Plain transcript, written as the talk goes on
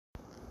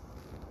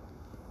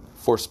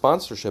For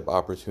sponsorship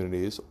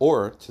opportunities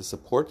or to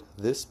support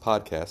this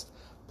podcast,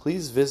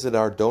 please visit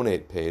our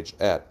donate page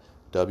at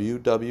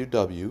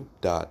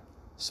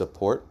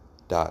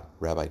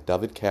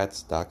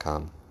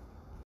www.support.rabbidavidkatz.com.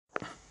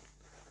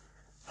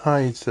 Hi,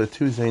 it's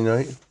Tuesday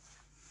night,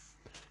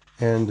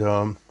 and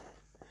if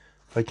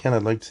I can,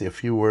 I'd like to say a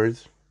few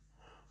words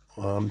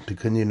to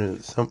continue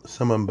the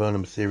Summum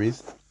Bonum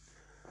series,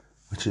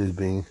 which is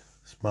being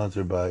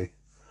sponsored by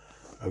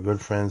our good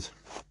friends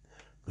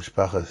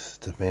Mishpacha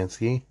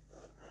Stefanski.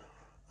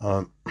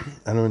 I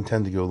don't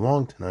intend to go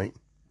long tonight,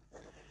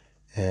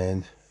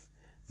 and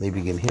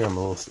maybe you can hear I'm a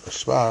little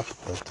schwach,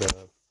 but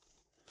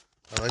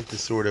I'd like to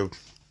sort of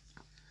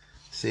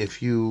say a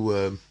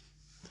few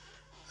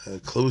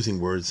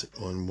closing words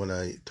on what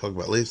I talked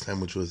about last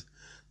time, which was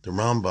the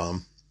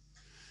Rambam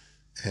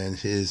and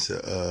his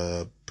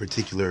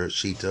particular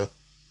shita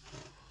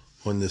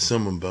on the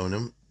Summum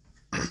Bonum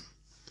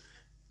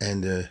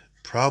and the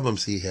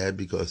problems he had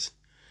because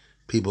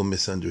people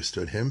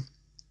misunderstood him.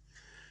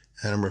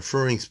 And I'm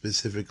referring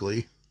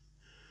specifically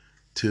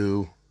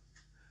to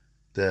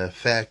the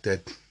fact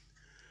that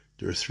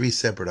there are three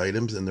separate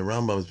items, and the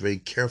Rambam is very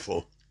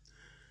careful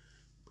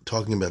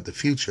talking about the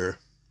future,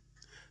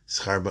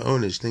 schar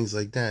ba'onish, things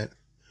like that,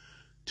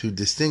 to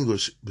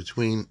distinguish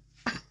between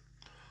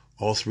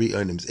all three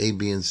items, A,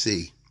 B, and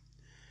C.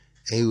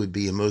 A would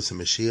be Amos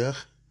HaMashiach,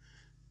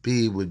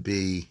 B would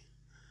be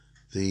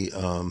the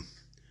Tchias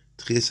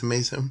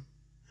HaMesim,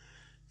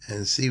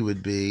 and C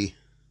would be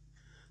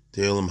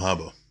the Olam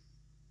Haba.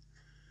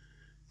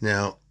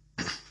 Now,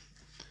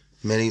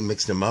 many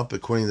mix them up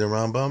according to the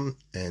Rambam,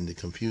 and they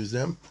confuse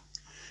them.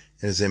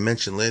 And as I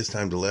mentioned last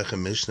time, the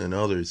Lechem Mishnah and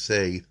others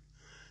say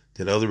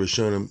that other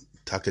Rishonim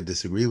Taka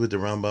disagree with the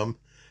Rambam,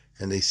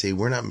 and they say,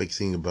 we're not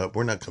mixing them up,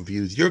 we're not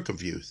confused, you're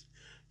confused,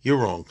 you're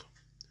wrong.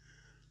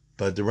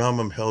 But the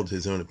Rambam held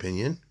his own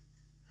opinion,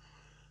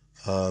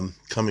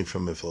 coming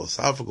from a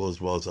philosophical as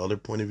well as other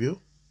point of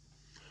view.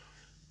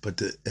 But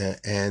the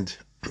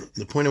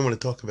point I want to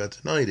talk about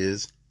tonight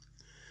is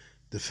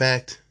the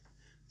fact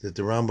that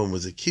the Rambam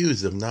was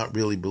accused of not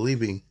really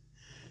believing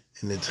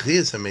in the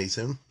Tchias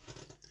HaMesim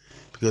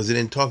because he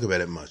didn't talk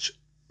about it much,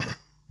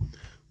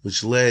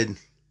 which led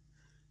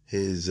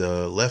his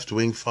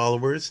left-wing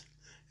followers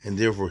and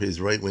therefore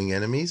his right-wing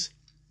enemies,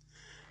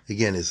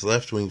 again, his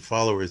left-wing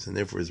followers and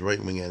therefore his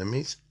right-wing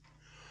enemies,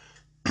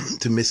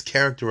 to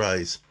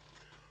mischaracterize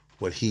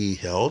what he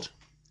held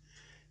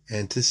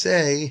and to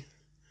say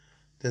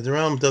that the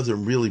Rambam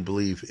doesn't really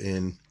believe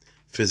in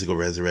physical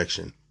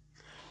resurrection.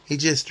 He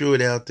just threw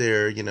it out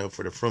there,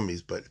 for the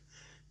frummies, but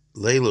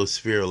Leilo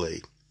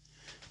Svirle.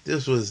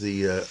 This was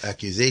the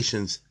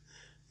accusations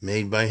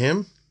made by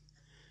him,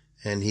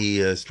 and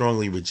he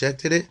strongly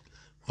rejected it.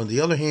 On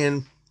the other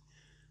hand,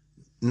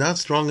 not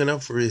strong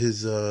enough for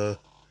his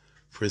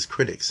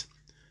critics.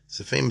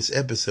 It's a famous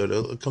episode,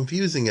 a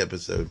confusing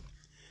episode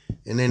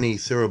in any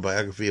thorough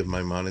biography of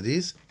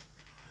Maimonides,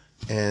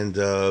 and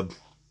the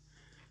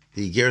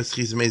Geras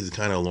Tchias HaMesim is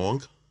kind of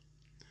long.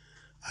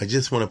 I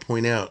just want to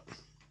point out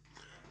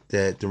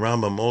that the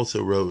Rambam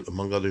also wrote,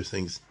 among other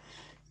things,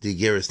 the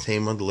Geras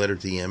Tamon, the letter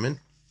to Yemen,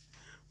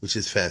 which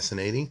is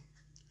fascinating,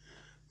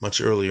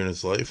 much earlier in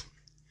his life.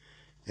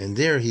 And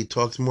there he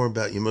talks more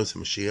about Amos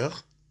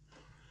HaMashiach,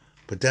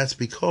 but that's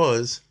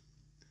because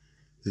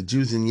the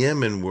Jews in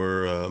Yemen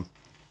were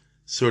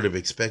sort of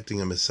expecting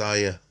a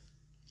Messiah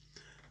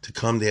to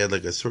come. They had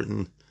like a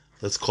certain,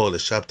 let's call it a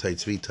Shabtai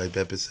Tzvi type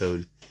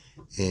episode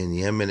in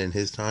Yemen in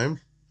his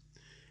time.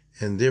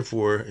 And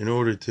therefore, in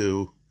order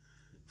to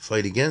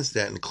fight against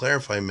that and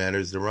clarify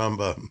matters, the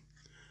Rambam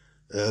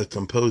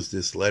composed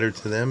this letter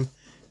to them,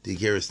 the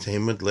Geras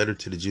Tamon, letter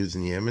to the Jews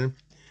in Yemen,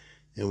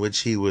 in which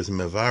he was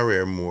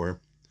mevarer more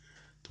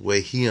the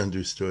way he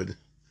understood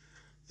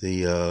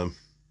the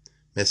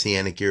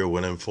Messianic era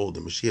would unfold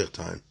in Mashiach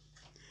time.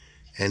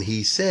 And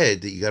he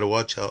said that you got to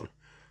watch out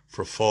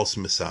for false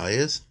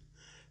messiahs.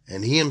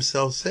 And he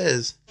himself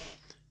says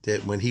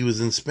that when he was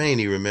in Spain,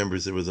 he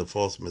remembers there was a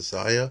false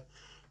messiah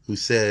who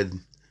said,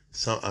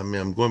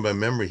 I'm going by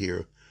memory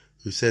here,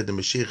 who said the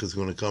Mashiach is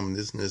going to come in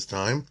this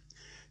time.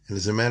 And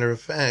as a matter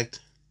of fact,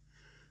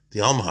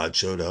 the Almohad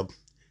showed up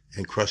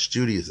and crushed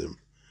Judaism.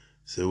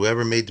 So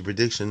whoever made the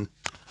prediction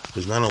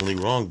was not only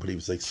wrong, but he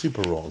was like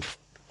super wrong.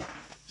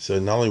 So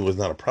not only was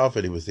not a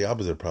prophet, he was the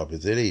opposite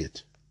prophet. An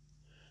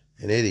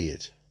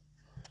idiot.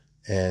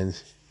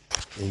 And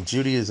in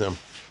Judaism,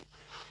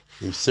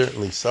 we've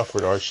certainly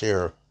suffered our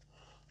share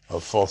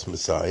of false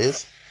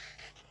messiahs.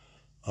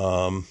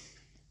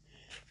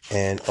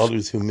 And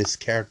others who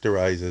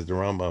mischaracterize, as the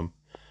Rambam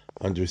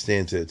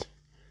understands it,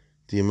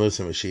 the Amos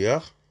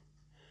HaMashiach.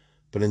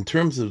 But in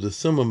terms of the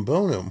Summum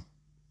Bonum,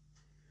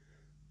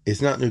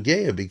 it's not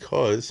Nugeya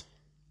because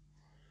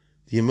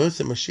the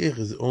Amos HaMashiach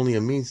is only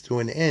a means to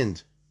an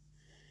end.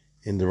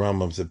 In the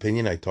Rambam's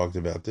opinion, I talked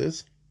about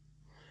this.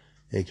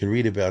 And you can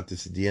read about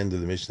this at the end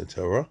of the Mishnah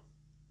Torah,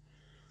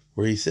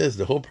 where he says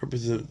the whole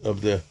purpose of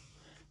the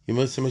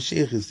Amos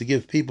HaMashiach is to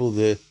give people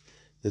the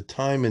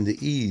time and the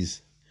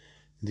ease,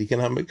 the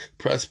economic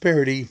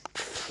prosperity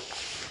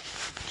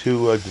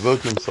to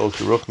devote themselves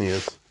to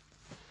Ruchnius,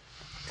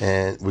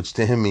 and which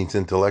to him means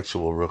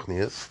intellectual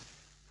Ruchnius.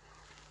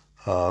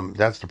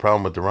 That's the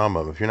problem with the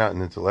Rambam. If you're not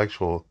an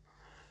intellectual,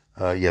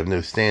 you have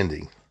no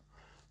standing.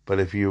 But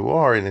if you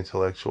are an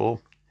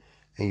intellectual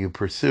and you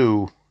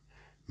pursue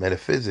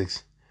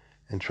metaphysics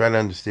and try to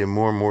understand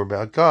more and more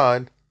about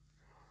God,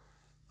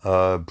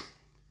 even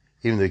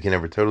though you can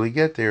never totally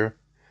get there,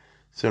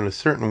 so in a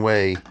certain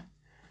way,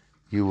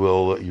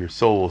 your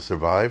soul will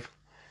survive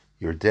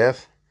your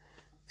death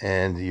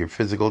and your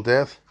physical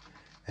death,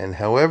 and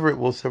however it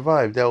will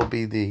survive, that will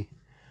be the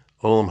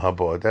Olam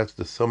Haba. That's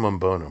the summum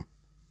bonum.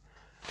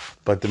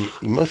 But the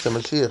Yemos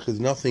HaMashiach is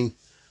nothing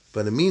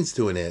but a means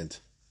to an end.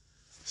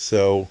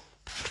 So,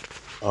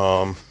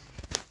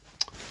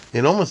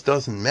 it almost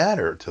doesn't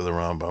matter to the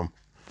Rambam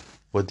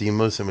what the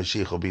Yemos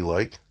HaMashiach will be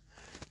like,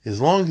 as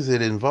long as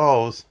it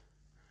involves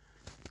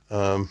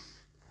the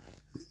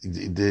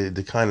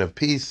kind of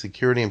peace,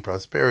 security, and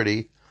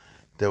prosperity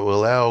that will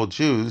allow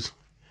Jews,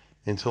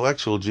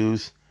 intellectual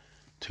Jews,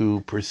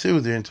 to pursue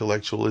their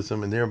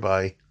intellectualism and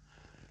thereby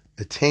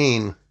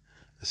attain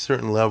a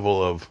certain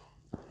level of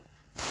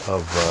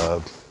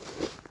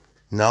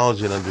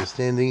knowledge and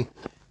understanding,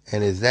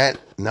 and is that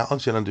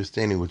knowledge and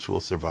understanding which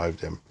will survive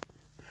them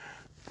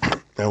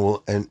and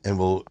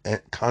will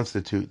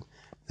constitute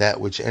that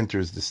which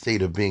enters the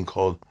state of being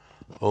called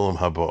Olam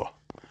Haba.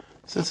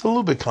 So it's a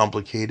little bit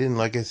complicated, and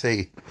like I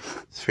say,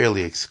 it's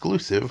fairly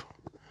exclusive.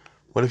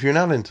 What if you're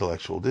not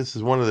intellectual? This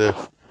is one of the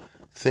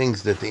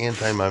things that the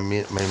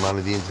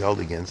anti-Maimonideans held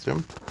against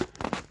him.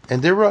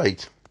 And they're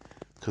right,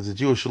 because the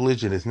Jewish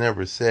religion has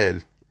never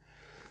said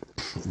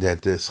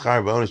that the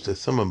Schar V'Onish, the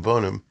Summum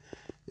Bonum,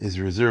 is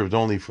reserved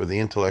only for the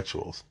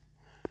intellectuals.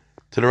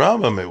 To the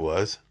Rambam it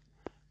was,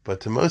 but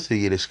to most of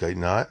the Yiddishkeit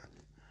not.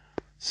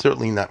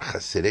 Certainly not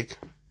Hasidic,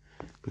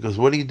 because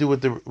what do you do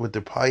with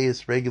the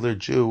pious regular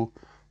Jew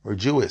or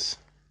Jewess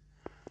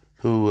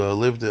who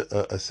lived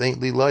a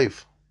saintly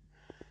life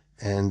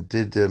and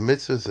did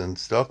mitzvahs and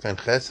stuck on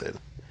chesed?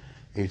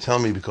 And you tell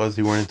me because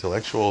they weren't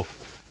intellectual,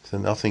 so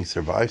nothing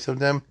survives of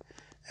them,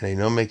 and they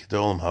don't make it to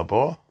Olam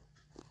Haba?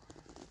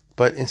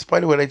 But in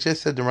spite of what I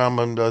just said, the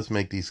Rambam does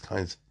make these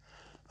kinds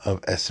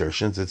of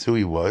assertions. That's who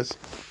he was.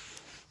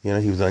 He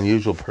was an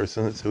unusual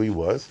person. That's who he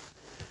was.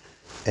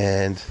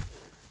 And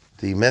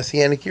the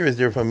Messianic era is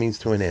therefore a means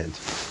to an end.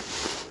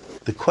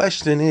 The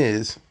question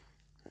is,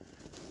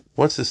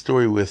 what's the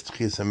story with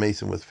Tchias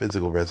HaMesim, with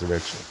physical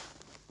resurrection?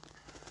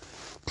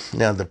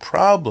 Now, the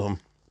problem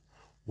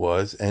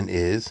was and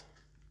is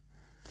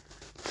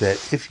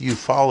that if you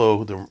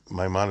follow the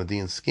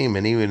Maimonidean scheme,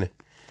 and even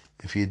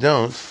if you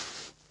don't,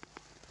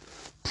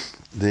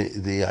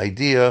 the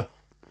idea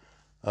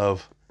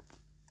of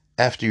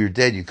after you're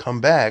dead you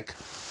come back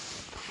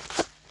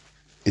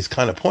is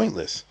kind of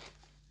pointless,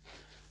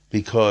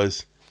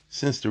 because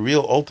since the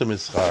real ultimate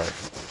schar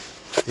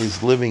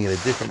is living in a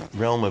different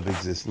realm of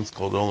existence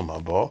called Olam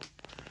Haba,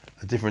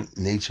 a different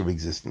nature of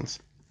existence,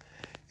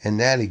 and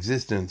that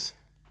existence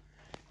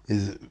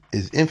is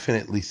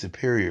infinitely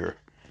superior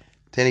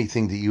to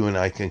anything that you and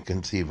I can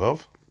conceive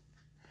of,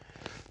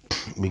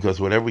 because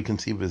whatever we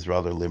conceive of is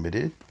rather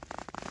limited.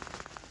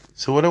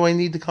 So what do I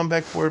need to come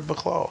back for at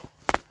B'chlal?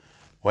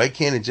 Why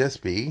can't it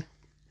just be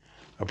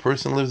a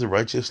person lives a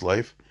righteous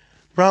life,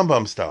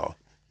 Rambam style?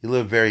 You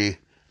live a very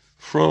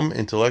frum,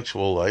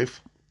 intellectual life,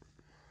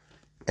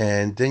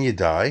 and then you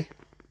die,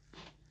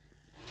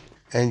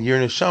 and your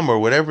neshama, or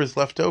whatever is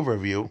left over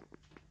of you,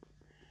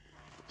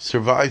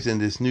 survives in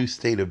this new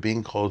state of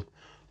being called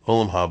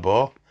Olam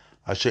Haba,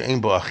 asher ein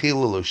bo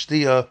achila lo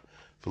shtiya,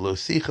 v'lo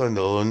sicha, and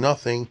lo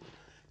nothing,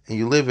 and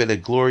you live at a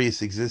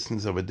glorious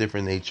existence of a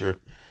different nature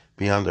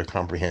beyond our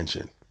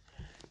comprehension.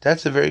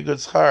 That's a very good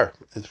schar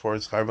as far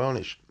as Schar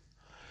V'Onish.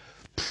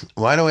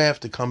 Why do I have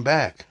to come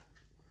back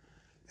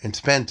and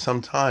spend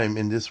some time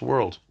in this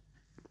world,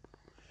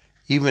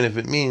 even if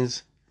it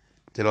means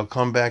that I'll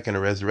come back in a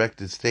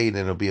resurrected state and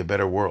it'll be a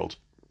better world?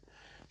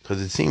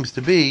 Because it seems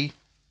to be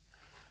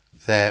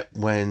that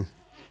when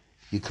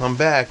you come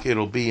back,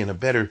 it'll be in a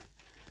better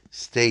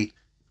state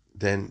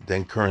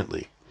than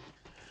currently.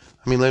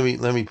 I mean,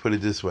 let me put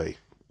it this way: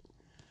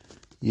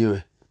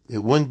 it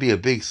wouldn't be a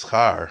big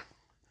schar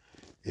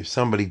if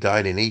somebody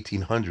died in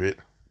 1800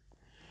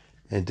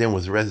 and then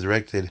was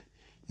resurrected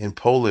in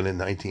Poland in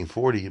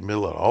 1940, in the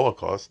middle of the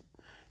Holocaust.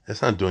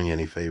 That's not doing you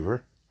any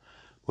favor.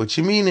 What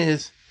you mean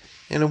is,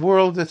 in a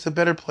world that's a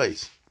better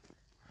place.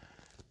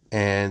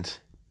 And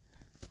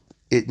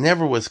it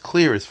never was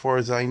clear, as far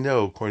as I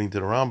know, according to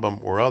the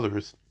Rambam or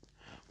others.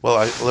 Well,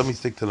 let me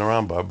stick to the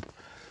Rambam.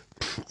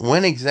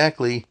 When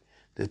exactly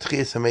the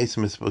Tchias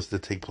HaMesim is supposed to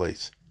take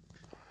place?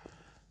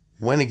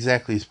 When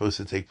exactly is supposed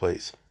to take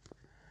place?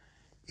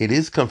 It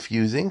is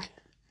confusing.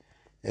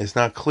 It's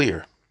not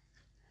clear.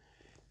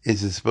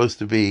 Is it supposed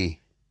to be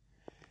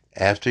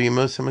after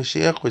Yemos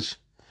HaMashiach, which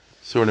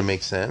sort of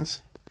makes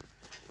sense?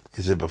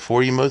 Is it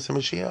before Yemos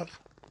HaMashiach?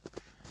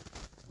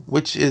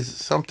 Which is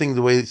something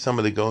the way some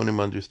of the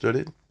Gaonim understood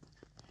it.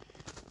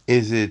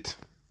 Is it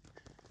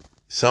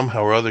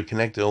somehow or other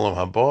connected to Olam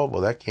Haba?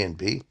 Well, that can't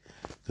be,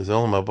 because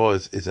Olam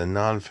Haba is a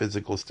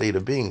non-physical state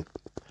of being,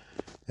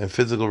 and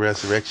physical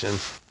resurrection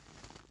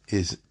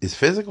is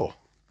physical.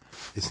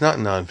 It's not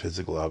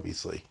non-physical,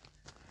 obviously.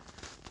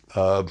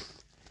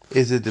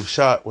 Is it the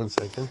shot? 1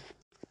 second.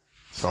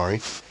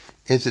 Sorry.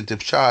 Is it the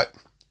shot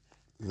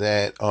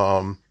that,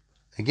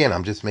 again,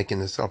 I'm just making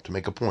this up to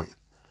make a point.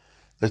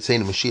 Let's say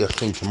the Mashiach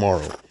came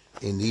tomorrow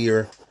in the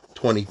year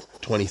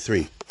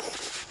 2023,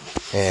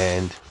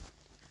 and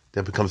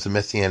that becomes the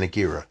Messianic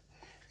era.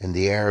 And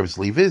the Arabs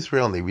leave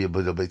Israel, and they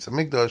rebuild the Beit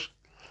HaMikdash,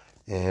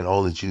 and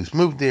all the Jews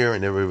move there,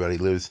 and everybody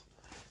lives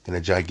in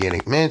a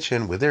gigantic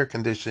mansion with air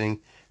conditioning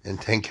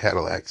and 10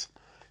 Cadillacs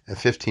and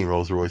 15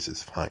 Rolls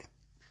Royces. Fine.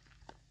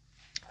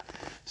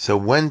 So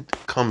when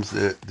comes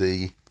the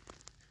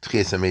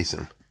Tchias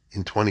HaMesim?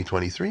 In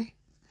 2023?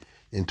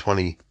 In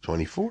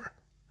 2024?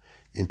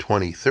 In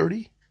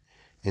 2030?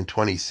 In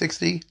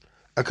 2060?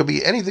 It could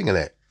be anything of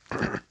that.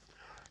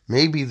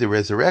 Maybe the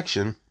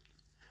resurrection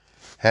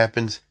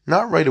happens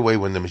not right away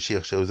when the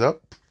Mashiach shows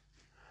up,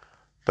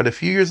 but a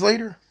few years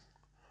later,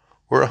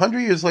 or 100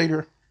 years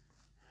later.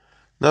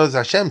 No,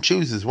 Hashem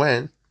chooses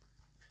when.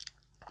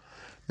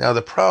 Now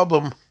the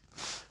problem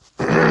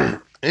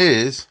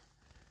is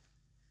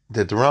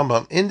that the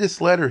Rambam, in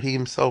this letter, he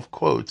himself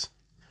quotes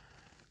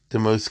the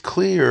most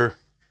clear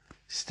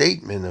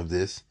statement of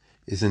this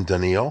is in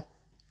Daniel,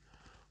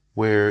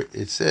 where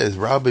it says,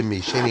 Rabbi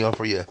Misheni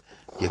offer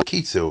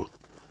Yakitsu,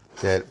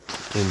 that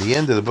in the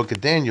end of the book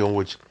of Daniel,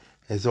 which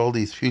has all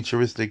these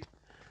futuristic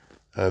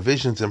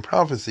visions and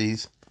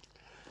prophecies,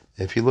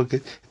 if you look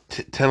at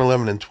 10,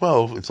 11, and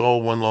 12, it's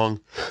all one long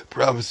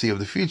prophecy of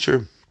the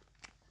future.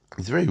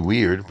 It's very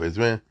weird, but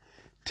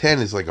 10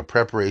 is like a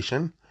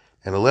preparation,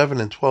 and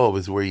 11 and 12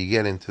 is where you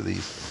get into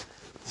these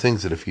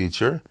things of the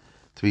future.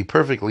 To be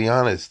perfectly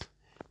honest,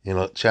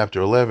 in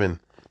chapter 11,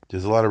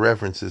 there's a lot of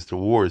references to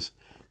wars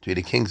between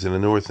the kings of the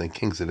north and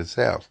kings of the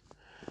south,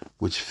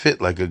 which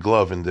fit like a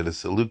glove into the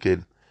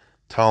Seleucid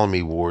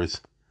Ptolemy wars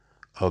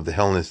of the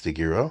Hellenistic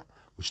era,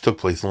 which took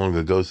place long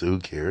ago, so who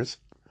cares?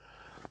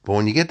 But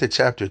when you get to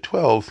chapter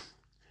 12,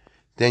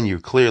 then you're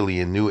clearly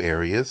in new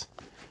areas.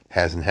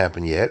 Hasn't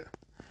happened yet.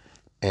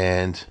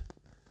 And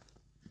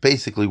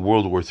basically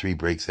World War III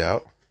breaks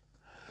out.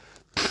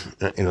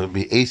 It'll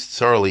be Eis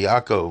Tsar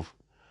Yaakov,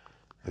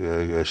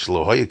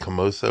 Shlohoya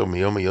Kamoso,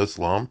 Miyoma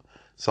Yoslam,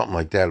 something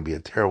like that. It'll be a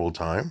terrible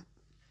time.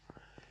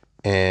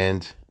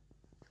 And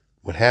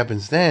what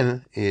happens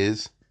then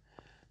is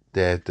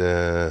that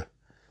the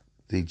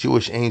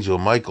Jewish angel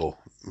Michael,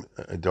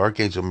 the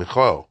archangel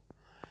Michael,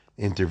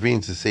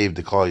 intervenes to save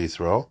the Klal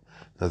Yisrael,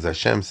 as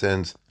Hashem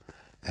sends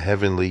a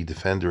heavenly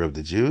defender of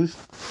the Jews.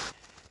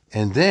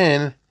 And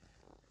then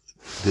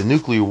the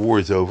nuclear war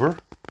is over.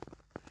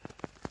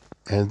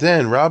 And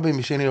then Rabbi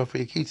Misheni Ofer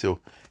Yakitsu.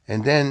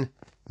 And then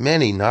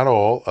many, not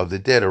all, of the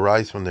dead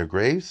arise from their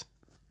graves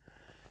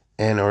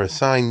and are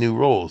assigned new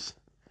roles.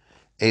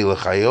 Some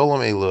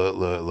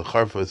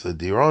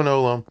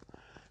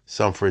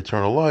for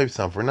eternal life,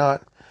 some for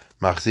not.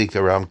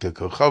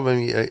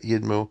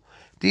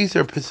 These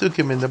are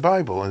Pesukim in the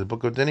Bible, in the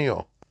book of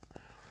Daniel.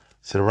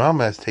 So the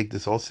Rambam has to take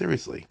this all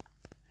seriously.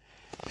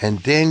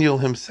 And Daniel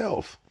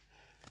himself,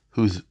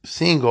 who's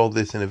seeing all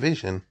this in a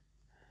vision,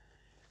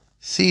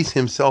 sees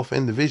himself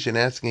in the vision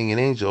asking an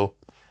angel,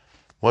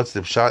 what's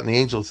the pshat? And the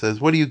angel says,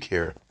 what do you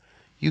care?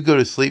 You go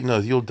to sleep,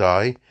 knows you'll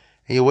die,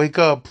 and you wake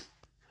up,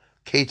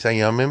 Kate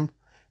Hayamim,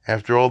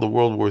 after all the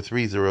World War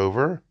IIIs are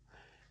over,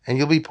 and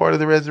you'll be part of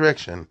the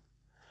resurrection.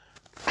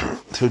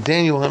 So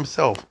Daniel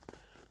himself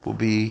will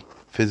be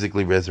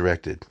physically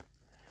resurrected.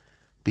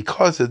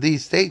 Because of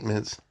these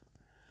statements,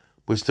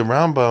 which the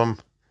Rambam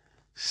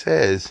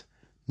says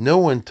no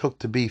one took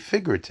to be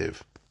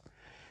figurative.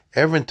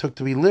 Everyone took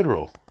to be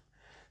literal.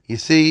 You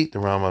see, the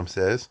Rambam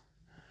says,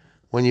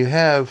 when you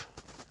have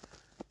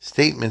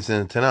statements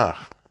in the Tanakh,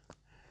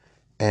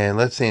 and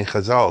let's say in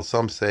Chazal,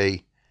 some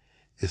say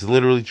it's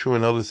literally true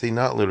and others say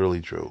not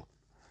literally true.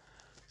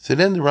 So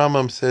then the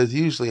Rambam says,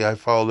 usually I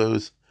follow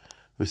those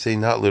who say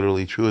not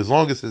literally true, as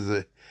long as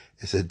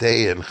it's a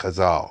day in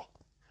Chazal.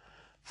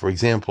 For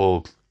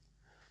example,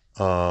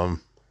 I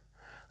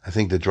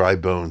think the dry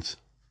bones.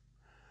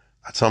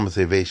 Some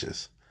say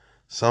vicious.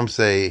 Some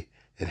say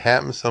it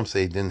happened, some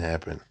say it didn't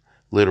happen,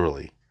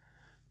 literally.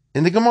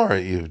 In the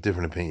Gemara, you have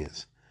different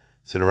opinions.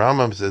 So the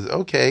Rambam says,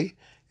 okay,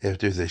 if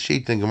there's a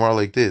sheet in Gemara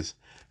like this,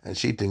 and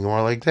sheet in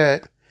Gemara like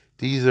that,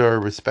 these are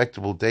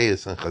respectable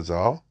deists in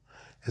Chazal.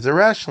 As a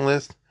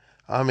rationalist,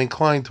 I'm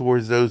inclined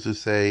towards those who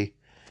say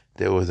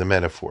there was a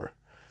metaphor.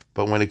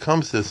 But when it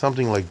comes to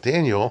something like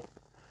Daniel,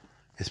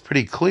 it's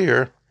pretty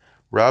clear,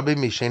 Rabbi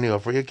Misheni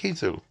Ofer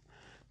Yakitsu,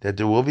 that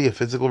there will be a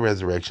physical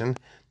resurrection,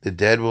 the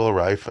dead will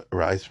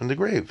rise from the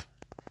grave.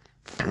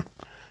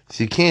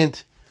 So you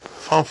can't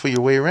fumble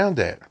your way around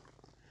that.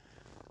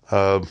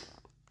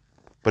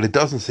 But it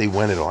doesn't say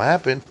when it'll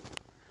happen.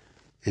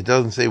 It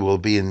doesn't say will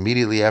it be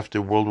immediately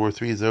after World War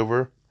III is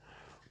over,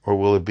 or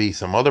will it be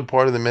some other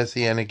part of the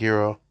Messianic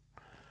era,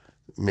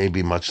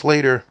 maybe much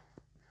later.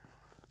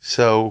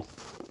 So,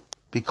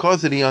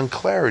 because of the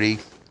unclarity,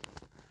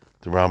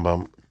 the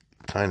Rambam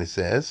kind of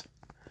says,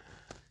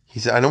 He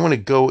said, I don't want to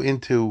go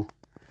into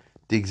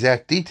the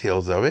exact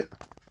details of it,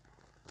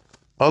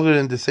 other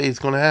than to say it's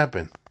going to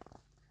happen.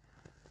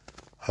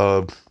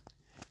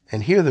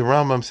 And here the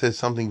Rambam says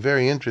something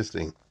very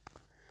interesting.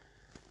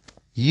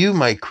 You,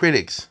 my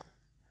critics,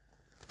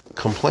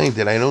 complain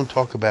that I don't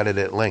talk about it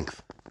at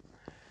length,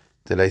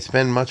 that I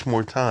spend much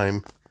more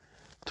time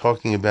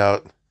talking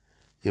about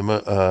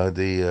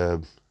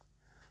the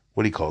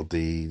what do you call it,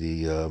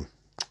 the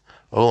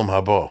Olam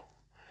Haba,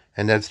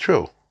 and that's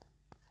true.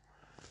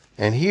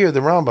 And here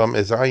the Rambam,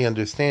 as I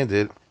understand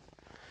it,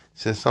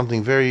 says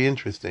something very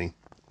interesting,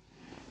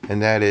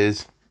 and that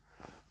is,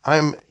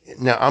 I'm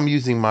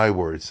using my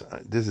words.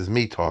 This is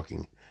me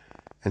talking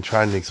and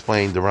trying to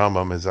explain the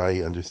Rambam as I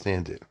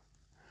understand it.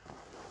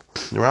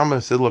 The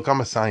Rambam said, look,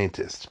 I'm a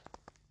scientist.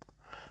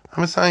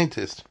 I'm a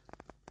scientist.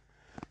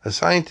 A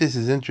scientist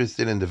is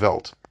interested in the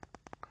Welt,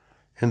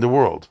 in the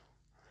world.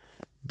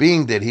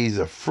 Being that he's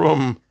a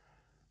frum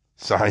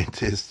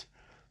scientist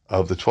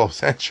of the 12th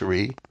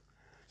century,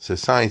 so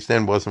science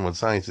then wasn't what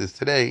science is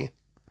today,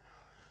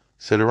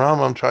 so the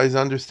Rambam tries to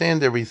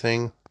understand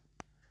everything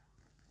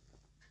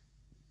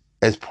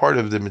as part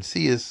of the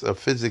Metzias of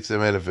physics and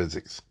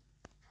metaphysics.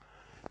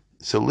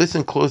 So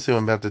listen closely,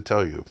 I'm about to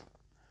tell you.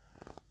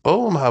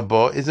 Olam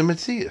Haba is a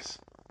Metzias.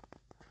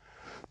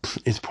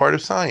 It's part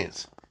of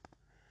science.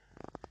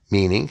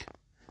 Meaning,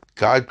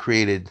 God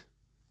created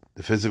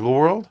the physical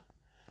world,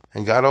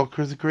 and God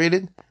also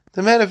created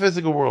the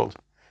metaphysical world.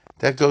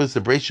 That goes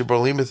to Breishis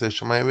Barlimus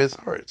Hashemayim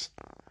V'Haaretz.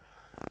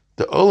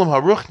 The Olam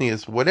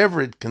HaRuchnius,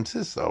 whatever it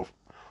consists of,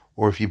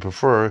 or if you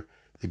prefer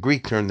the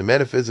Greek term, the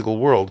metaphysical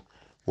world,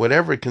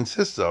 whatever it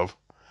consists of,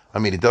 I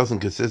mean, it doesn't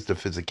consist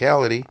of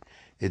physicality,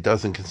 it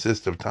doesn't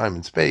consist of time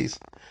and space,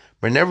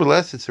 but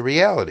nevertheless, it's a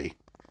reality.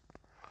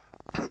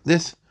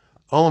 This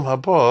Olam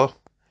Haba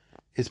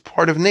is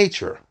part of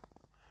nature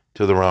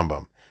to the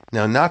Rambam.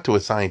 Now, not to a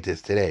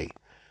scientist today,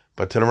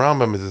 but to the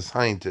Rambam as a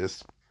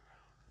scientist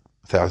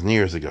 1,000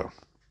 years ago.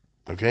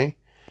 Okay?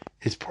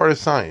 It's part of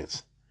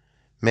science.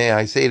 May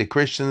I say the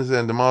Christians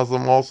and the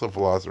Muslim also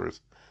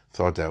philosophers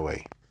thought that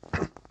way.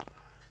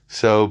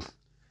 So,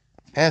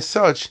 as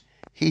such,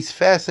 he's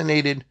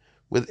fascinated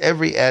with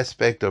every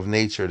aspect of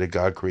nature that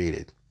God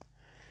created.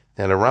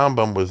 Now, the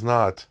Rambam was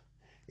not,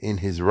 in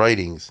his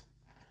writings,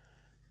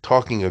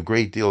 talking a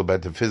great deal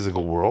about the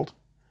physical world.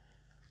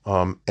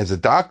 As a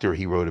doctor,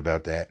 he wrote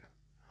about that.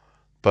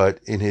 But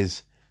in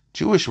his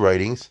Jewish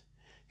writings,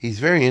 he's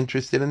very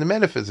interested in the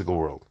metaphysical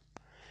world.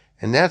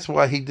 And that's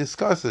why he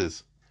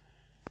discusses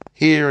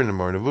here in the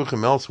Moreh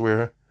Nevuchim,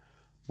 elsewhere,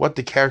 what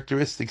the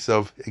characteristics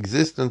of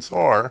existence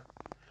are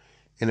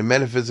in a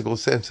metaphysical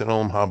sense in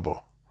Olam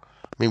Haba.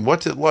 I mean,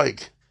 what's it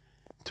like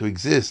to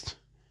exist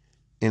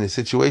in a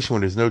situation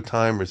where there's no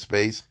time or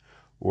space,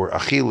 or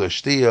achila,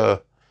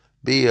 shtia,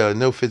 bia,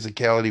 no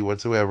physicality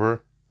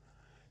whatsoever?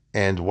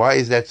 And why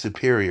is that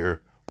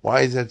superior?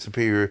 Why is that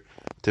superior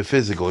to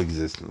physical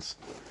existence?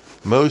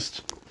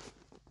 Most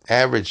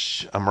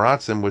average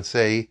Amaratzim would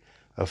say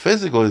a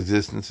physical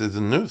existence is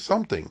a new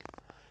something.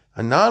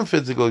 A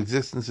non-physical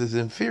existence is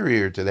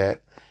inferior to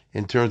that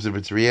in terms of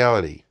its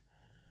reality.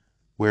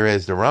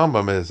 Whereas the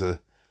Rambam, as a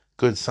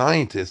good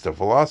scientist, a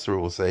philosopher,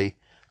 will say,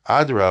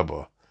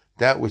 Adrabah,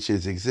 that which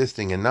is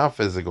existing and not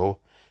physical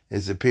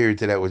is superior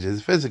to that which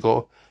is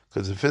physical,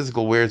 because the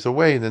physical wears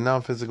away and the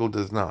non-physical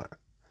does not.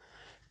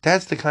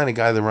 That's the kind of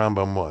guy the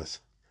Rambam was.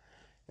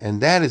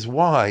 And that is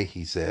why,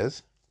 he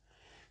says,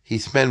 he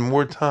spent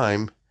more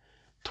time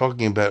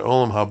talking about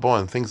Olam Haba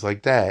and things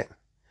like that,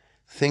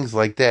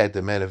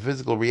 the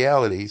metaphysical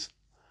realities,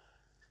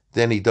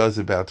 than he does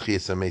about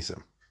Tchias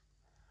HaMesim.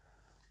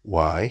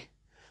 Why?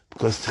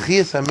 Because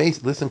Tchias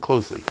HaMesim, listen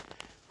closely,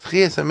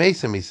 Tchias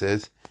HaMesim, he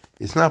says,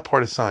 is not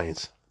part of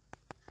science.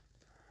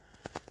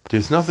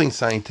 There's nothing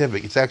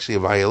scientific. It's actually a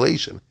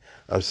violation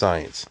of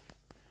science.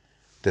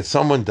 That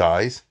someone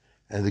dies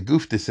and the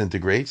goof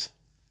disintegrates,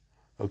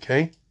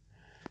 okay?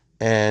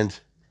 And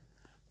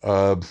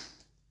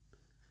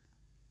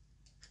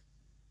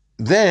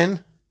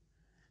then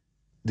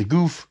the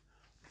goof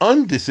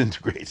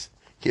undisintegrates,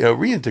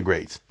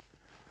 reintegrates.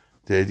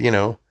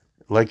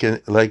 Like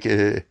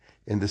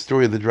in the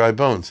story of the dry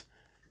bones,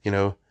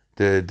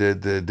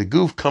 the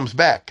goof comes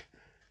back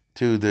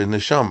to the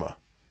neshama.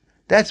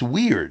 That's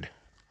weird.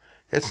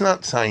 That's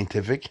not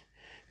scientific.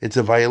 It's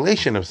a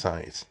violation of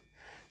science.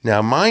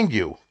 Now, mind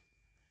you,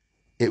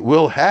 it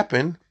will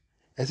happen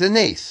as a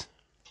nace.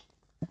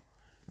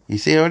 You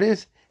see how it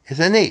is? It's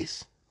a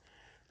nace.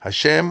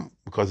 Hashem,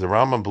 because the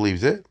Rambam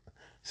believes it,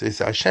 says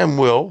Hashem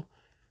will,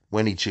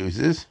 when he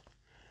chooses,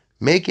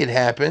 make it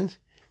happen,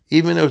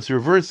 even though it's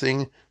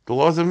reversing the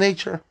laws of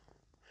nature.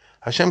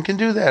 Hashem can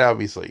do that,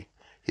 obviously.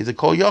 He's a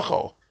kol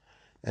yachol.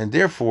 And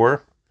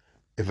therefore,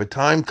 if a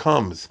time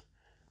comes,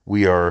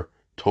 we are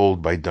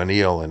told by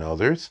Daniel and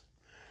others,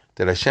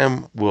 that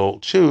Hashem will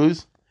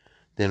choose,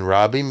 then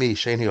Rabbi Mi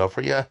Sheni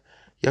Offer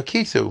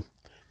Yakisu.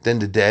 Then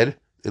the dead,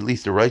 at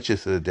least the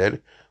righteous of the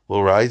dead,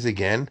 will rise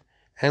again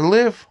and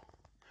live.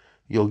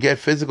 You'll get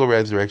physical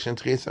resurrection,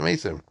 Tchias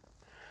HaMesim.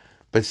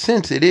 But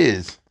since it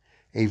is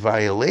a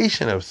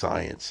violation of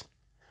science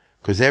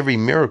because every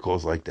miracle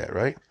is like that,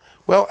 right?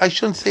 Well, I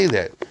shouldn't say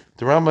that.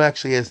 The Rambam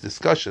actually has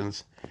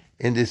discussions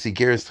in this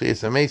Igeres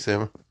Tchias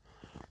HaMesim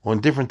on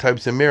different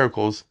types of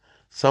miracles,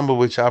 some of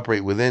which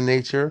operate within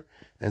nature,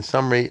 and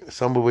some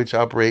of which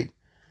operate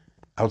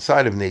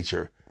outside of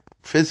nature.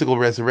 Physical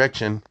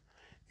resurrection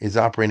is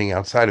operating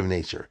outside of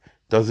nature.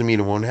 Doesn't mean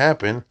it won't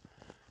happen,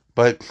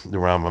 but the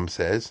Rambam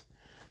says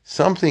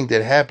something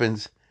that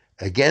happens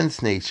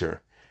against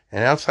nature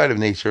and outside of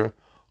nature,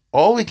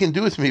 all we can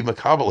do is be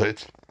makabel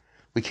it.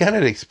 We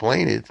cannot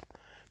explain it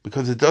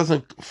because it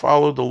doesn't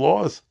follow the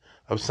laws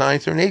of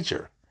science or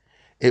nature.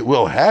 It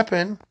will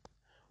happen.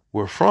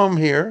 We're from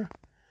here,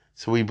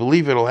 so we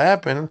believe it'll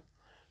happen,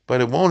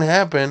 but it won't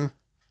happen,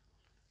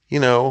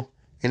 in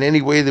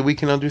any way that we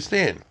can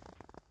understand.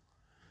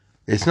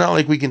 It's not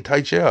like we can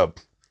touch it up,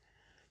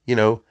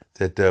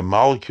 that the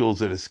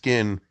molecules of the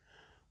skin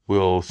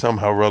will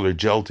somehow or other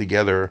gel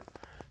together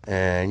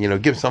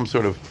and, give some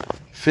sort of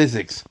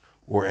physics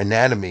or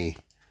anatomy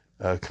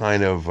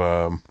kind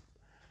of,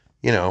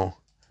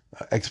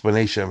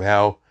 explanation of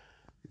how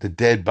the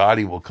dead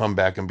body will come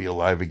back and be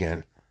alive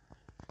again.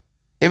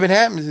 If it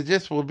happens, it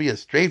just will be a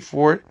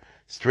straightforward,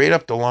 straight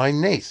up the line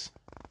nace.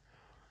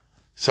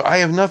 So I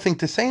have nothing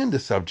to say on the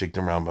subject,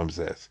 the Rambam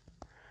says.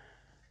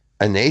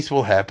 A nace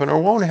will happen or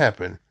won't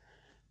happen.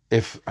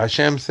 If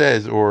Hashem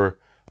says, or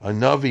a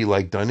Navi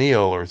like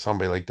Daniel or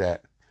somebody like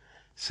that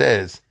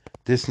says,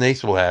 this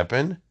nace will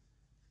happen,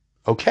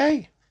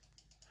 okay.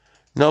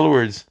 In other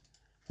words,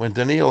 when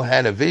Daniel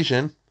had a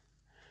vision,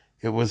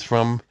 it was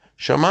from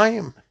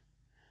Shamayim.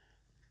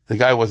 The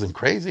guy wasn't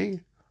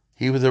crazy.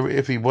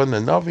 If he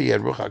wasn't a Navi, he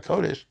had Ruach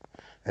HaKodesh,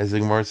 as the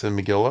Gemara said in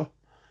Megillah.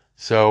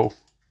 So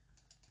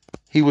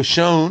he was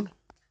shown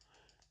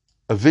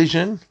a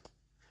vision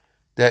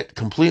that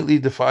completely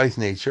defies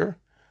nature,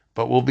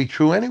 but will be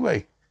true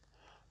anyway.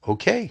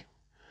 Okay.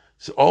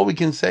 So all we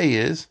can say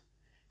is,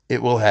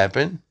 it will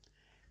happen.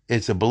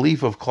 It's a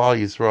belief of Klal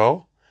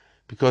Yisrael,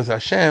 because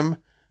Hashem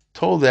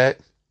told that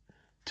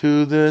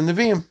to the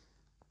Nevi'im.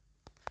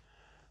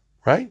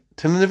 Right?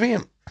 To the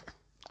Nevi'im.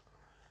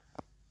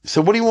 So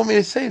what do you want me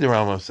to say, the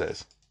Rambam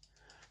says?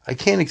 I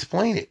can't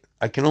explain it.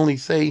 I can only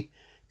say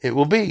it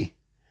will be.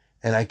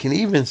 And I can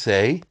even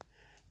say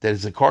that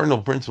it's a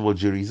cardinal principle of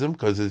Judaism,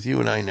 because as you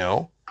and I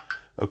know,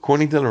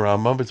 according to the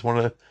Rambam, it's one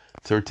of the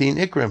 13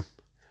 Ikrim,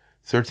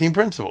 13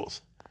 principles.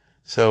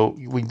 So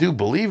we do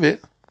believe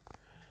it,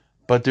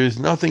 but there's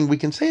nothing we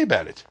can say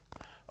about it,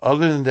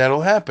 other than that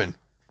it'll happen.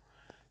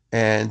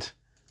 And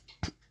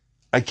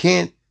I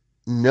can't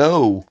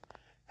know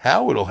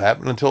how it'll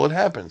happen until it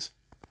happens.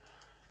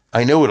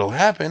 I know it'll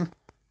happen,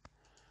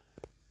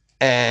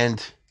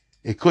 and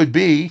it could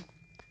be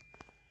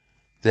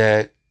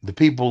that the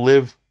people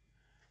live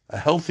a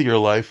healthier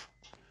life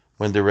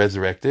when they're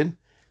resurrected,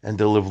 and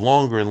they'll live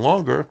longer and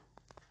longer,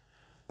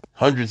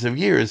 hundreds of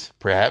years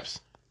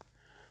perhaps,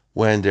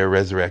 when they're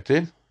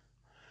resurrected,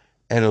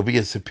 and it'll be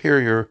a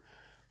superior,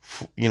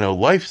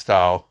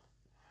 lifestyle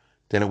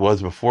than it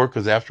was before,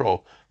 because after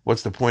all,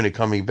 what's the point of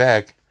coming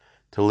back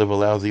to live a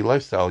lousy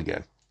lifestyle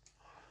again?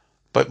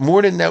 But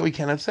more than that we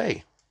cannot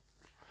say.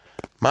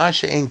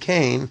 Masha and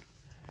Cain,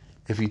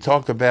 if you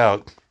talk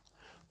about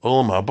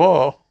Olam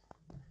Haba,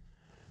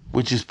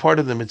 which is part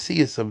of the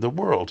Metzias of the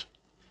world,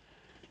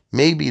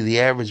 maybe the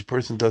average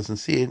person doesn't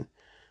see it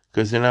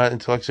because they're not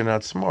intellectually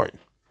not smart.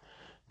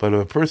 But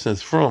if a person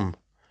is frum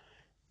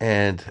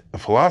and a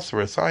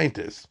philosopher, a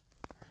scientist,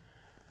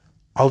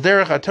 al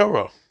derech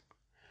haTorah,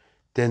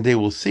 then they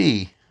will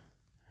see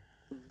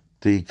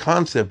the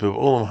concept of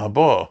Olam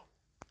Haba,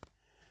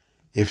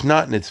 if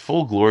not in its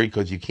full glory,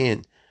 because you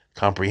can't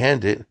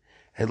comprehend it,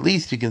 at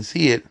least you can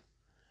see it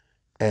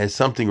as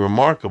something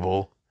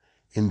remarkable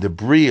in the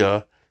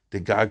Bria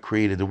that God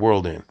created the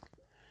world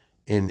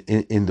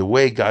in the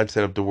way God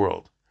set up the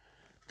world.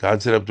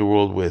 God set up the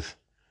world with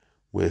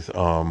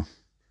a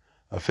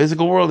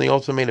physical world, and he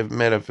also made a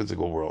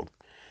metaphysical world.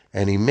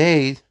 And he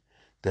made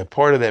that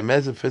part of that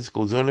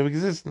metaphysical zone of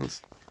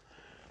existence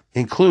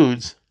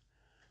includes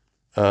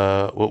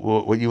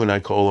what you and I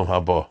call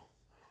Olam Haba.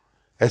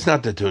 That's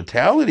not the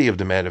totality of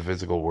the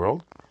metaphysical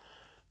world,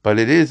 but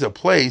it is a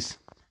place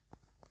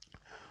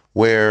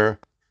where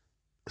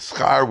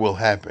schar will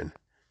happen.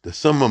 The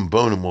summum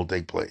bonum will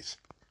take place.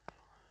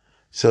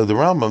 So the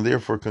Rambam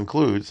therefore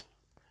concludes,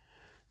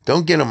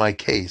 don't get on my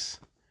case,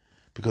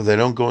 because I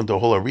don't go into a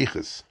whole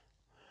arichas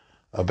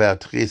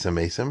about Tchias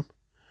HaMesim,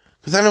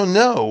 because I don't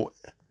know.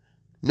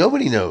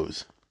 Nobody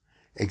knows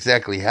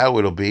exactly how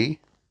it'll be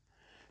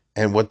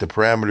and what the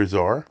parameters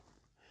are.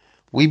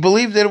 We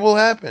believe that it will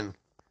happen.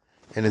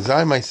 And as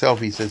I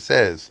myself, he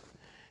says,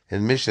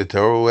 in Mishnah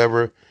Torah,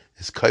 whoever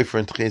is kaifer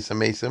in Tchias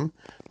HaMesim,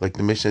 like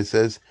the Mishnah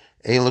says,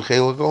 Ein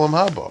l'cheilek olam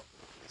haba.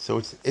 So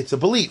it's a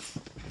belief.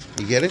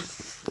 You get it?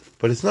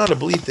 But it's not a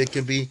belief that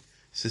can be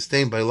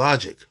sustained by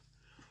logic.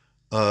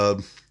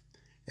 And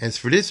it's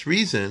for this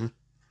reason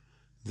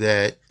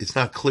that it's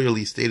not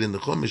clearly stated in the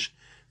Chumash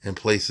and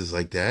places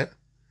like that.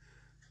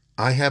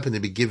 I happen to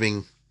be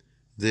giving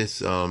this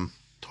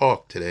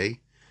talk today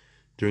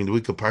during the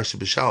week of Parsha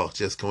B'Shalach,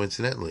 just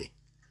coincidentally.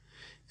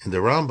 And the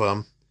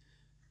Rambam,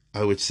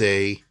 I would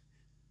say,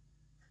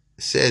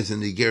 says in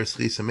the Igeres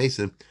Chisa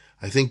Mason,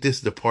 I think this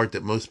is the part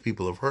that most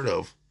people have heard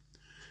of,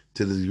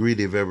 to the degree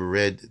they've ever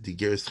read the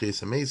Igeres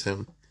Chisa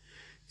Mason,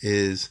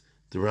 is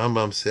the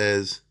Rambam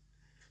says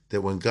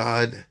that when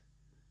God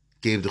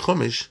gave the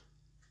Chumash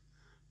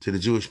to the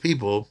Jewish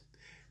people,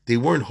 they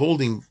weren't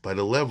holding by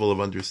the level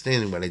of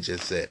understanding what I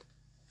just said.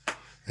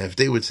 And if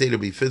they would say there'll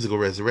be physical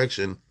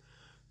resurrection,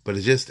 but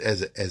it's just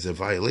as a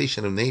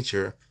violation of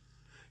nature,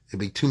 it'd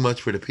be too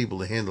much for the people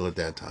to handle at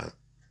that time.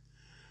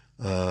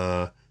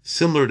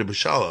 Similar to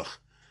Beshalach,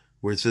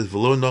 where it says,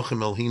 "V'lo nochem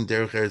elhim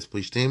derech eretz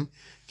plishtim,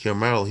 ki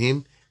amar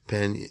elhim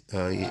pen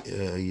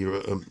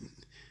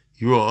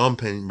Yeroam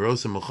pen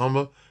merosa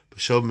melchama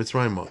b'shov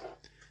Mitzrayim."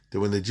 That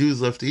when the Jews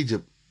left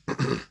Egypt,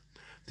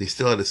 they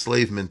still had a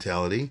slave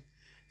mentality,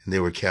 and they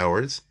were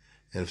cowards.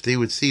 And if they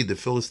would see the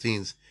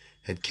Philistines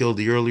had killed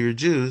the earlier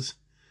Jews,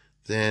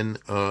 then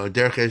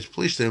derech eretz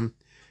plishtim,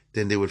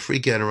 then they would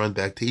freak out and run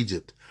back to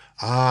Egypt.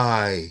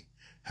 Why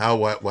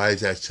is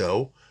that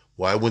so?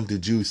 Why wouldn't the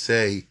Jews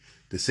say,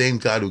 the same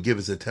God who gave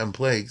us the 10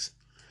 plagues,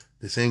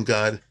 the same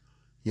God,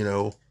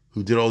 who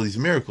did all these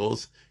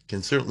miracles,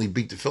 can certainly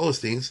beat the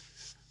Philistines?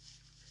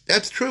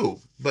 That's true,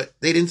 but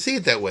they didn't see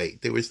it that way.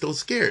 They were still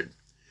scared.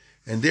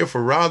 And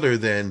therefore, rather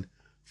than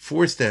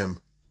force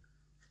them,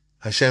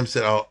 Hashem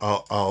said,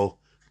 I'll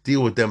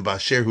deal with them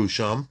b'asher hu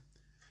sham,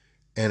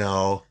 and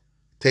I'll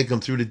take them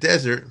through the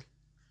desert,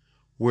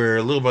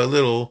 where little by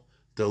little,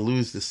 they'll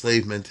lose the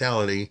slave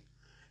mentality,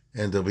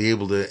 and they'll be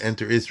able to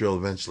enter Israel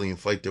eventually and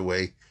fight their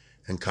way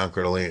and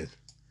conquer the land.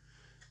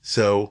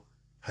 So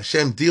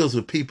Hashem deals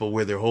with people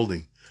where they're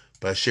holding,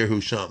 b'asher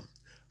hu sham.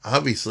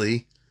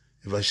 Obviously,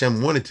 if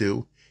Hashem wanted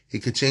to, he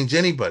could change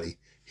anybody.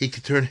 He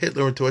could turn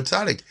Hitler into a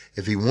tzaddik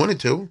if he wanted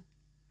to.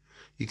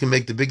 You can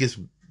make the biggest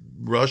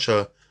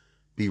Russia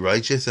be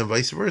righteous and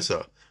vice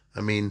versa.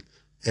 I mean,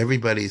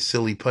 everybody is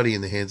silly putty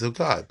in the hands of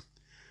God.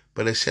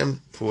 But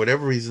Hashem, for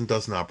whatever reason,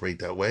 doesn't operate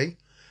that way.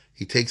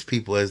 He takes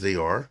people as they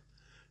are,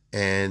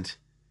 and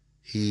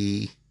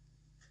he,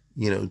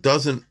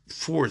 doesn't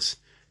force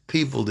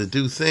people to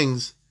do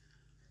things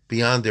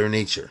beyond their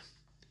nature,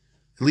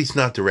 at least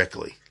not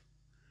directly.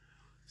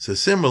 So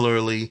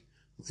similarly,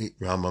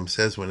 Rambam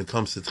says, when it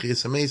comes to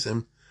Tchias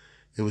HaMesim,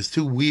 it was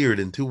too weird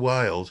and too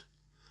wild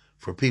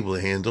for people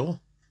to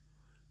handle,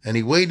 and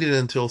he waited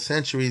until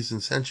centuries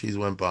and centuries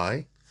went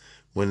by,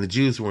 when the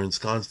Jews were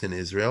ensconced in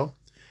Israel,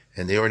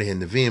 and they already had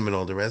Nevi'im and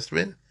all the rest of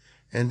it,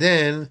 and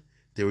then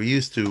they were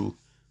used to,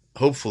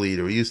 hopefully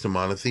they were used to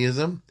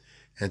monotheism,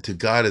 and to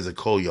God as a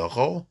Kol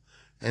Yachol,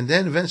 and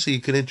then eventually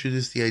you could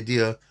introduce the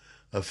idea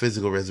of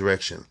physical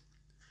resurrection.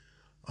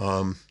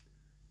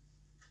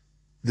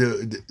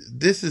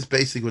 This is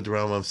basically what the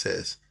Rambam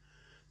says.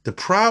 The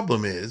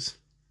problem is,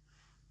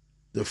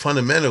 the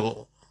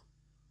fundamental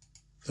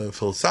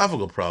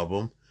philosophical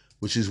problem,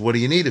 which is, what do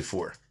you need it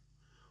for?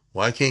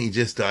 Why can't you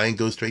just die and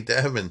go straight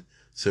to heaven,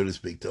 so to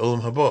speak, to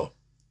Olam Haba?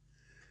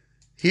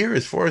 Here,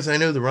 as far as I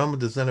know, the Rambam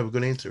does not have a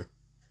good answer.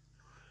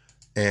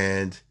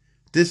 And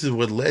this is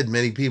what led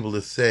many people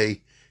to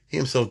say he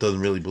himself doesn't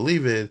really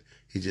believe it,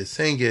 he's just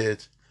saying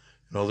it,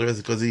 and all the rest,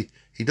 because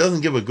he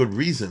doesn't give a good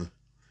reason,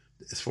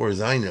 as far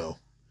as I know,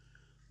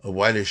 of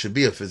why there should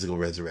be a physical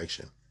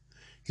resurrection.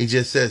 He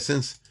just says,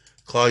 since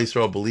Klal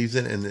Yisrael believes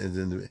it,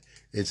 and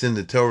it's in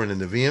the Torah and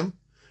the Nevi'im,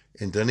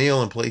 in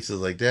Daniel and places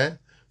like that,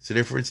 so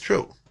therefore it's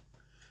true.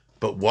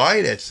 But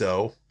why that's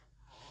so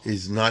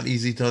is not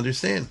easy to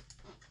understand.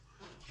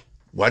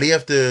 Why do you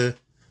have to,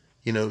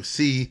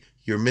 see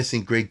your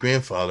missing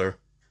great-grandfather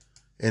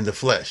in the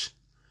flesh?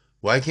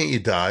 Why can't you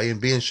die and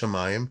be in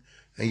Shemayim,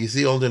 and you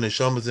see all the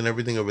neshamas and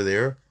everything over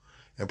there,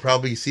 and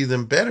probably see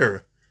them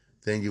better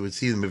than you would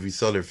see them if you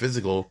saw their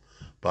physical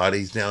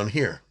bodies down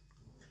here?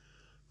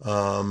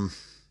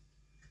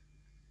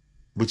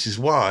 Which is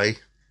why,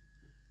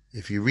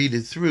 if you read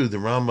it through, the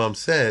Rambam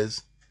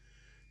says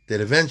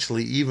that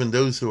eventually even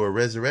those who are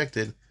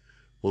resurrected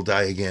will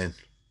die again.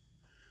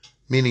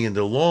 Meaning in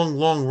the long,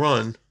 long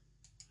run,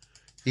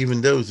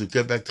 even those who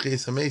get back to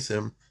Tchias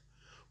HaMesim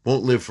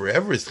won't live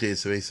forever as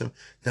Tchias HaMesim.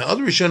 Now,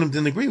 other Rishonim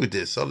didn't agree with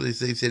this. Others,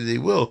 they say they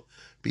will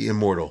be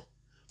immortal.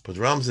 But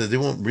the Rambam says they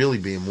won't really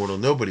be immortal.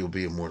 Nobody will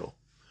be immortal.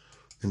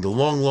 In the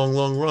long, long,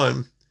 long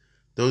run,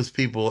 those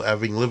people,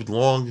 having lived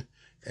long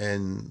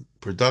and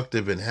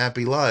productive and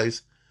happy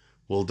lives,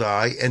 will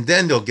die, and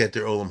then they'll get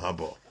their Olam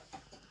Haba.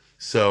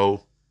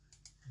 So,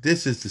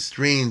 this is the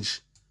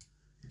strange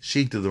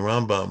sheet of the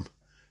Rambam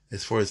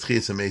as far as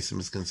Tchias HaMesim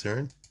is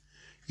concerned.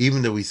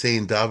 Even though we say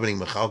in davening,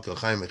 Mechalkel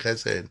Chaim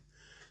Chesed,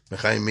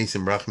 Mechayim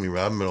Mesim Rachmi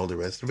Rabim, and all the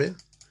rest of it.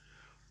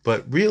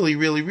 But really,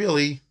 really,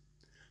 really,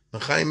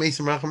 Mechayim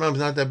Mesim Rachmi Rabim is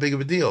not that big of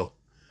a deal.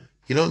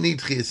 You don't need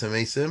Tchias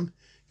HaMesim,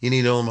 you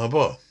need Olam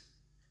Haba.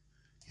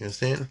 You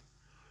understand?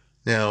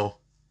 Now,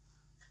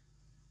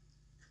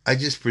 I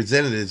just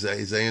presented it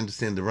as I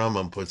understand the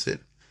Rambam puts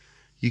it.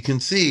 You can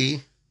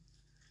see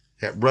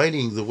that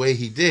writing the way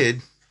he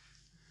did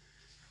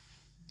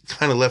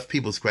kind of left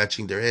people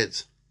scratching their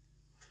heads.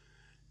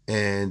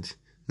 And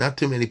not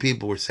too many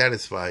people were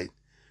satisfied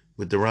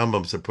with the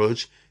Rambam's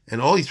approach,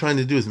 And all he's trying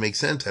to do is make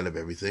sense out of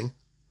everything.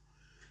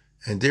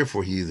 And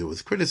therefore he either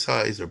was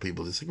criticized or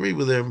people disagree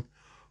with him,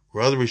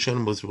 or other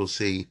Rishonim will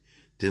say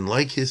didn't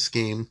like his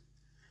scheme.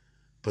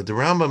 But the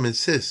Rambam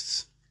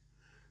insists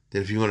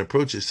that if you want to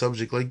approach a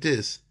subject like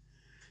this,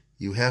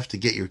 you have to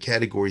get your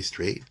categories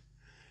straight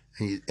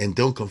and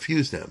don't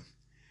confuse them.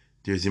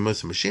 There's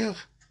Yemos HaMashiach,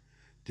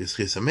 there's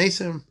Chis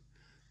HaMesim,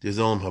 there's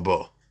Olam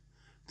Haba.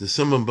 The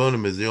Summum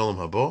Bonum is the Olam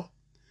Haba.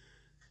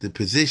 The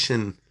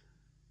position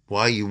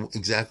why you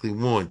exactly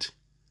want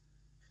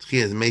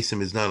Chis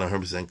HaMesim is not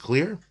 100%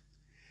 clear.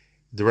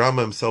 The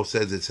Rambam himself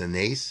says it's a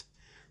nace,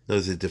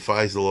 knows it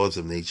defies the laws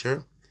of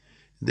nature.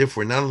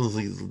 Therefore, not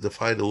only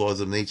defy the laws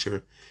of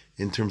nature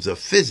in terms of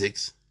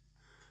physics,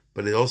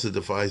 but it also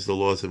defies the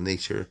laws of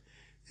nature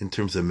in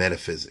terms of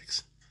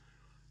metaphysics.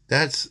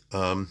 That's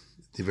the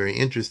very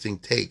interesting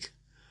take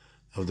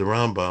of the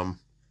Rambam,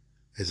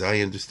 as I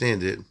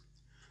understand it,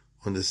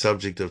 on the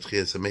subject of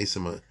Tchias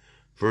HaMesim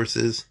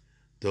versus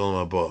the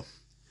Olam Haba.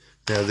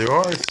 Now, there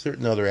are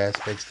certain other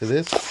aspects to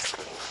this,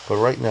 but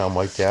right now I'm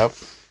wiped out.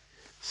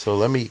 So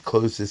let me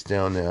close this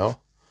down now.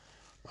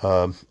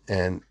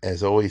 And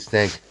as always,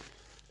 thank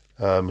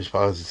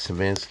Mishpachas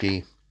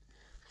Savansky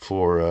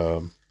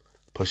for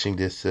pushing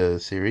this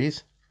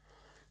series.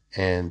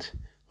 And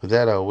with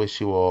that, I'll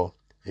wish you all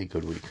a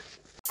good week.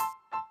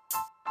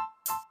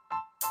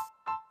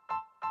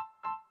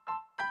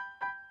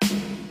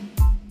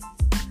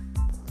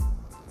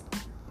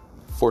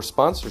 For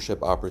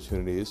sponsorship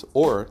opportunities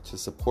or to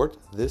support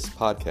this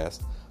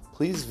podcast,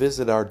 please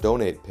visit our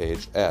donate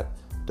page at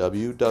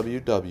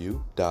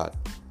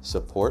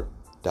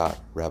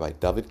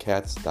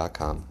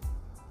www.support.rabbidavidkatz.com.